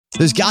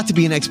There's got to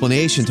be an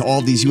explanation to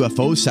all these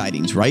UFO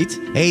sightings, right?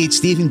 Hey, it's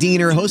Stephen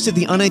Diener, host of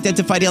the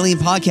Unidentified Alien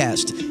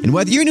Podcast. And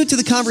whether you're new to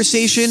the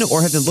conversation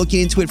or have been looking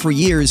into it for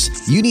years,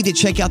 you need to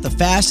check out the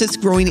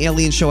fastest growing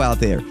alien show out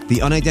there,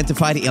 the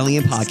Unidentified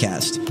Alien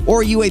Podcast,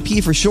 or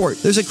UAP for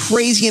short. There's a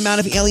crazy amount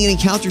of alien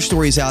encounter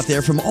stories out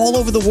there from all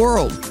over the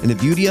world. And the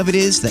beauty of it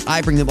is that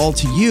I bring them all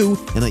to you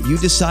and let you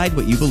decide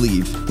what you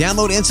believe.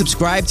 Download and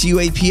subscribe to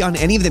UAP on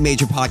any of the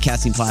major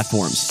podcasting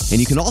platforms. And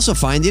you can also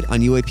find it on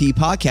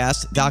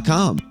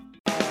UAPpodcast.com.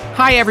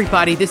 Hi,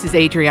 everybody. This is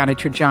Adriana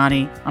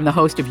Trajani. I'm the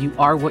host of You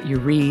Are What You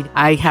Read.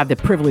 I have the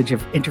privilege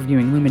of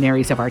interviewing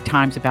luminaries of our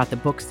times about the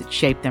books that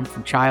shaped them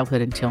from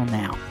childhood until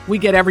now. We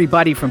get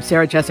everybody from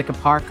Sarah Jessica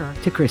Parker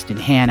to Kristen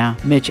Hanna,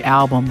 Mitch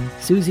Albom,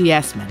 Susie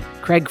Essman,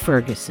 Craig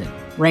Ferguson,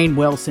 Rainn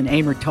Wilson,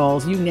 Amor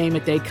Tolls, you name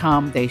it, they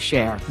come, they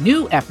share.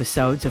 New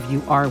episodes of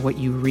You Are What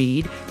You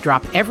Read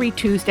drop every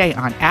Tuesday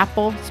on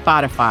Apple,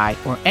 Spotify,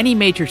 or any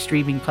major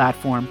streaming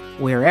platform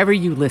wherever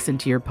you listen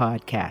to your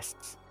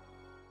podcasts.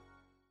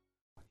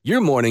 Your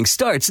morning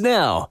starts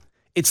now.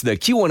 It's the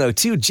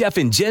Q102 Jeff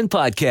and Jen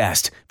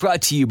podcast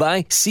brought to you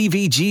by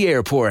CVG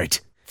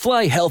Airport.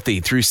 Fly healthy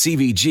through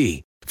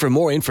CVG. For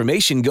more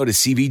information, go to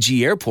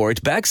CVG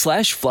Airport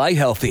 /fly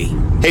healthy.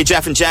 Hey,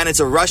 Jeff and Jen, it's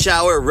a rush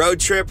hour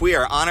road trip. We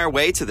are on our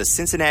way to the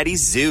Cincinnati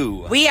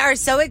Zoo. We are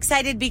so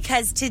excited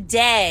because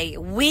today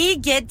we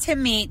get to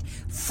meet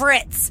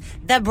Fritz,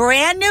 the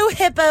brand new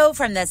hippo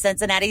from the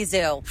Cincinnati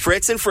Zoo.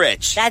 Fritz and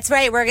Fritch. That's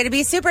right. We're going to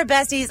be super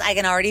besties. I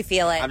can already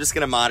feel it. I'm just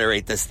going to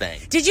moderate this thing.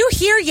 Did you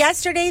hear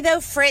yesterday,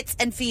 though, Fritz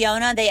and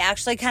Fiona, they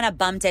actually kind of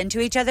bumped into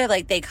each other?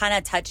 Like, they kind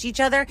of touched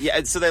each other?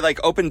 Yeah, so they,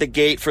 opened the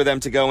gate for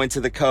them to go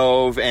into the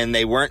cove, and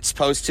they weren't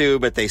supposed to,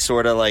 but they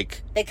sort of,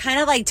 They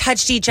kind of,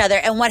 touched each other.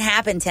 And what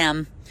happened,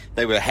 Tim?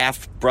 They were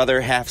half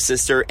brother, half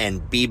sister,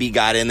 and BB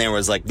got in there and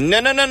was like,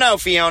 no,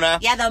 Fiona.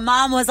 Yeah, the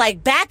mom was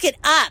like, back it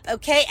up,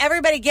 okay?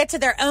 Everybody get to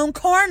their own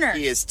corner.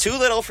 He is too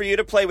little for you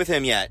to play with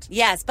him yet.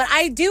 Yes, but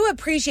I do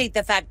appreciate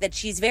the fact that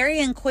she's very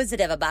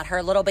inquisitive about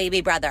her little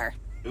baby brother.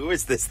 Who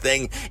is this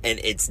thing? And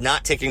it's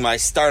not taking my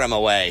stardom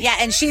away. Yeah,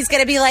 and she's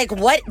going to be like,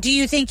 what do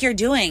you think you're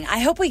doing? I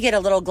hope we get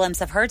a little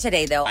glimpse of her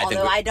today, though,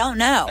 although I don't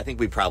know. I think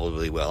we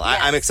probably will. Yes.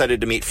 I'm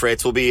excited to meet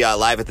Fritz. We'll be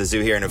live at the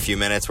zoo here in a few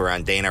minutes. We're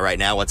on Dana right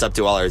now. What's up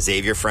to all our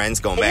Xavier friends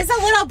going back? It is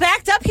a little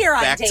backed up here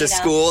on back Dana. to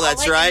school,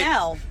 that's right. You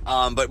know.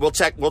 But we'll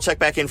check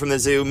back in from the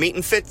zoo.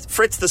 Meeting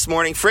Fritz this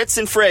morning. Fritz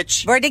and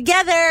Fritch. We're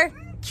together.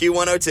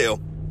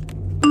 Q102.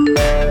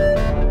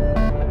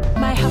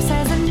 My house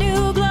has a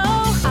new glow.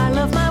 I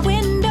love my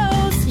windows.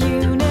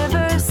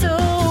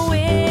 Universal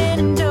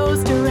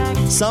Windows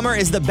Direct. Summer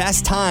is the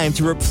best time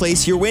to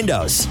replace your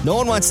windows. No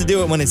one wants to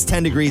do it when it's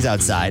 10 degrees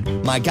outside.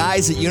 My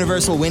guys at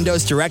Universal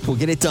Windows Direct will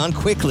get it done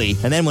quickly.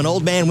 And then when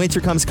Old Man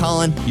Winter comes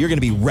calling, you're going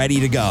to be ready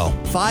to go.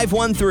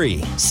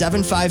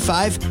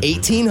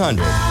 513-755-1800.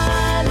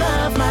 I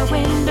love my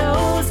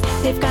windows.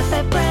 They've got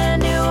that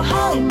brand new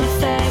home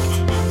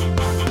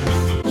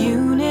effect.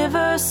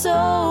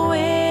 Universal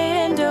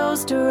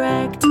Windows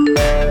Direct.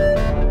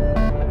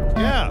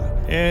 Yeah,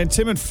 and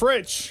Tim and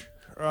Fritch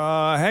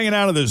hanging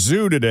out at the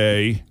zoo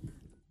today.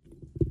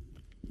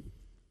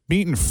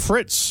 Meeting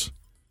Fritz.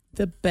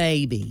 The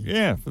baby.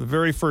 Yeah, for the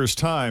very first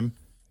time.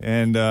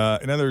 And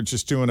they're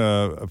just doing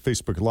a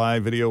Facebook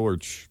Live video,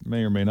 which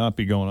may or may not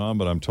be going on,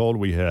 but I'm told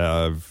we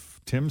have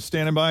Tim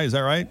standing by. Is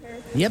that right?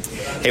 Yep.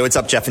 Hey, what's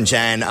up, Jeff and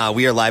Jen?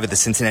 We are live at the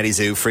Cincinnati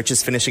Zoo. Fritch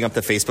is finishing up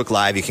the Facebook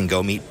Live. You can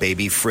go meet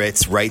baby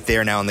Fritz right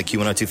there now on the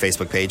Q102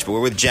 Facebook page. But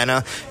we're with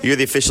Jenna. You're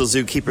the official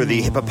zookeeper,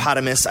 the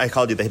hippopotamus. I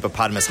called you the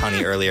hippopotamus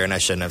honey earlier, and I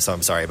shouldn't have, so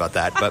I'm sorry about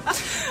that. But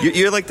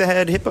you're like the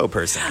head hippo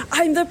person.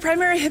 I'm the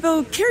primary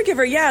hippo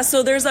caregiver, yeah.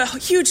 So there's a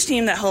huge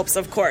team that helps,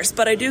 of course.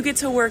 But I do get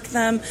to work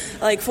them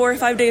 4 or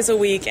 5 days a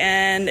week,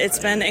 and it's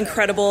been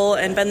incredible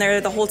and been there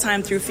the whole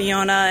time through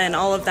Fiona and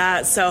all of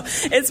that. So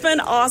it's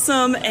been awesome.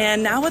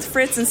 And now with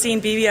Fritz and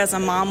seeing BB as a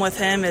mom with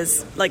him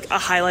is a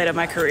highlight of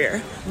my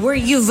career. Were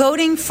you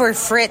voting for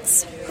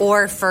Fritz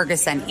or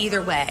Ferguson?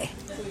 Either way.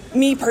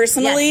 Me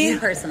personally? Yes, you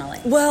personally.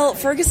 Well,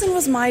 Ferguson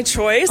was my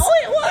choice. Oh,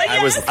 it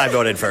was? Yes. I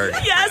voted for her.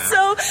 Yeah,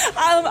 so,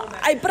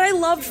 but I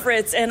love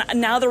Fritz, and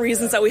now the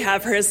reasons that we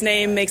have for his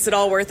name makes it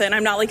all worth it, and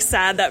I'm not,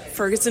 sad that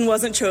Ferguson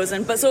wasn't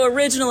chosen. But so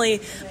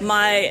originally,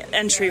 my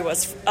entry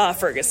was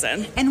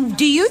Ferguson. And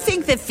do you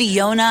think that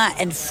Fiona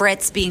and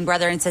Fritz, being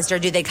brother and sister,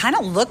 do they kind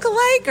of look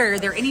alike, or are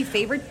there any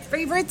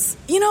favorites?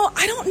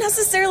 I don't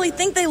necessarily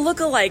think they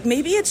look alike.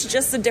 Maybe it's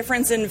just the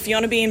difference in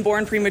Fiona being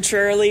born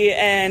prematurely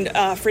and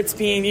Fritz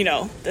being,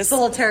 this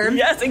full term.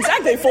 Yes,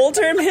 exactly, full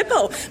term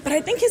hippo. But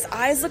I think his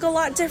eyes look a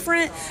lot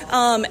different,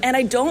 and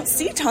I don't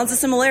see tons of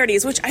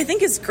similarities, which I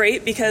think is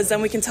great because then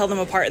we can tell them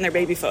apart in their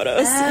baby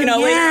photos. Later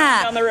on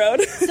down the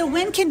road. So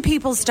when can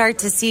people start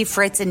to see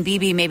Fritz and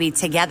BB maybe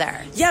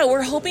together? Yeah,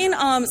 we're hoping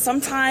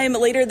sometime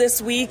later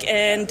this week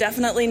and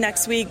definitely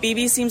next week.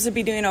 BB seems to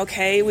be doing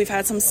okay. We've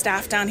had some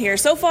staff down here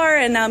so far,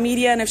 and now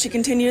media. And if she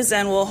continues,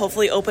 then we'll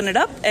hopefully open it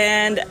up.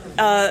 And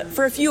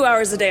for a few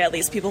hours a day at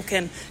least, people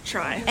can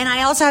try. And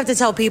I also have to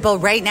tell people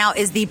right right now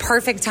is the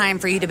perfect time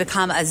for you to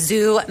become a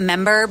zoo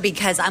member,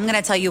 because I'm going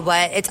to tell you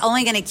what, it's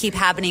only going to keep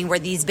happening where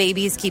these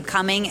babies keep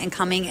coming and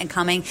coming and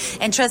coming.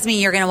 And trust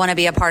me, you're going to want to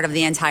be a part of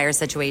the entire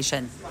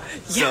situation.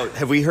 So,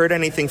 have we heard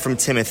anything from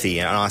Timothy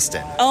in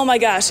Austin? Oh my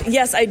gosh,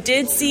 yes, I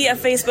did see a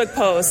Facebook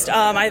post.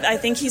 I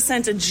think he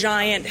sent a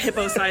giant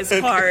hippo-sized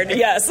card.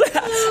 Yes,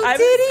 I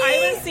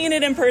haven't seen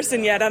it in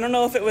person yet. I don't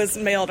know if it was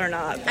mailed or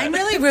not. I'm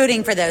really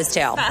rooting for those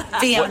two,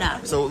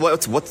 Fiona. So,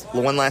 what's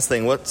one last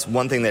thing? What's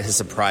one thing that has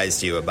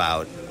surprised you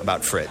about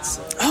Fritz?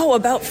 Oh,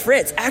 about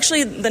Fritz.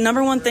 Actually, the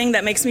number one thing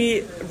that makes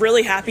me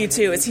really happy,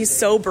 too, is he's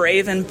so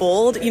brave and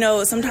bold. You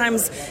know,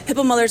 sometimes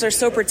hippo mothers are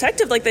so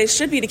protective, like they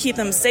should be, to keep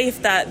them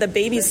safe, that the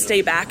babies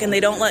stay back and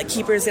they don't let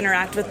keepers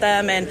interact with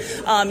them. And,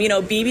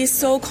 BB's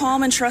so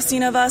calm and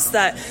trusting of us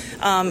that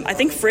I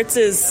think Fritz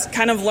is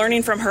kind of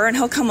learning from her, and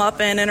he'll come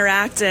up and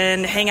interact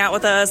and hang out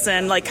with us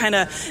and, like, kind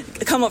of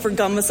come up for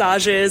gum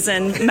massages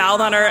and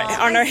mouth on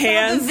our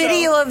hands. The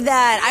video of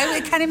that.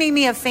 It kind of made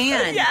me a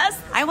fan. Yes.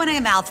 I want a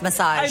mouth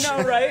massage. I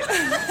know, right?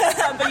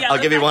 But yeah, I'll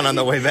give you one on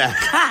the way back.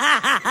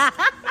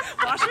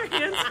 Wash your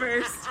hands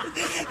first.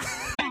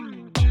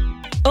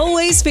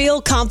 Always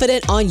feel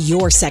confident on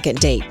your second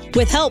date.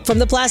 With help from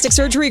the Plastic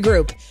Surgery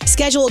Group.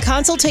 Schedule a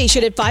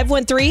consultation at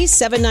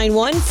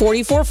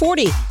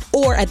 513-791-4440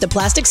 or at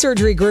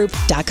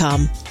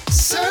theplasticsurgerygroup.com.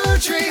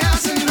 Surgery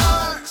has an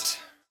art.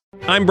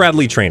 I'm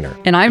Bradley Trainer.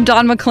 And I'm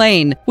Don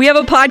McClain. We have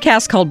a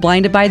podcast called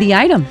Blinded by the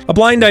Item. A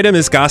blind item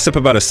is gossip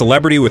about a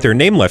celebrity with their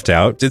name left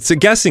out. It's a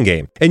guessing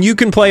game, and you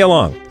can play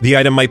along. The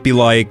item might be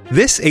like,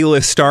 this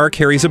A-list star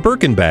carries a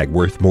Birkin bag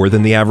worth more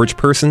than the average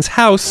person's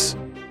house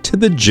to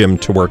the gym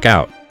to work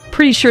out.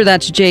 Pretty sure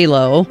that's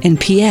J-Lo. And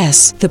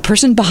P.S. the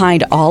person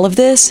behind all of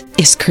this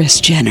is Kris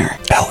Jenner,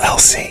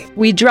 LLC.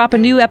 We drop a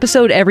new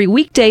episode every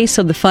weekday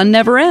so the fun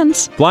never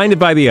ends. Blinded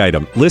by the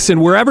Item. Listen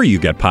wherever you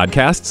get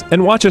podcasts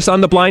and watch us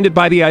on the Blinded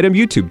by the Item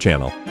YouTube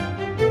channel.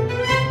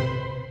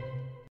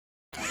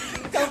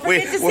 Don't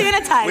forget to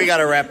sanitize. We got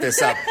to wrap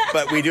this up,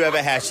 but we do have a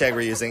hashtag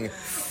we're using.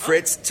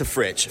 Fritz to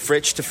Fritch.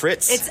 Fritch to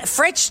Fritz? It's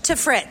Fritch to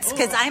Fritz,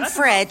 because I'm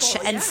Fritch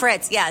and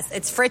Fritz. Yes,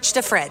 it's Fritch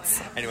to Fritz.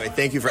 Anyway,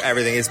 thank you for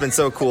everything. It's been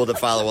so cool to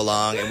follow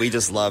along, and we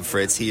just love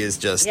Fritz. He is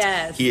just,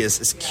 He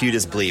is as cute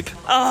as bleep.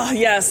 Oh,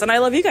 yes, and I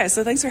love you guys,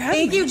 so thanks for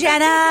having me. Thank you,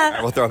 Jenna. All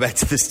right, we'll throw it back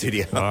to the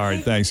studio. All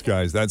right, thanks,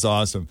 guys. That's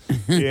awesome.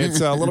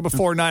 It's a little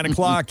before 9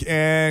 o'clock,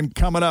 and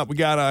coming up, we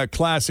got a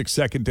classic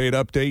second date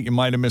update. You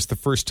might have missed the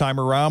first time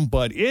around,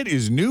 but it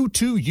is new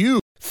to you.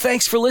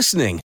 Thanks for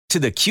listening to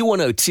the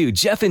Q102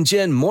 Jeff and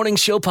Jen Morning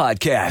Show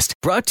podcast,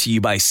 brought to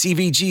you by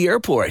CVG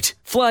Airport.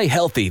 Fly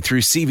healthy through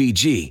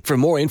CVG. For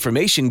more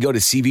information, go to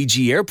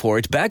CVG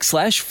Airport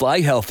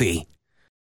 /fly healthy.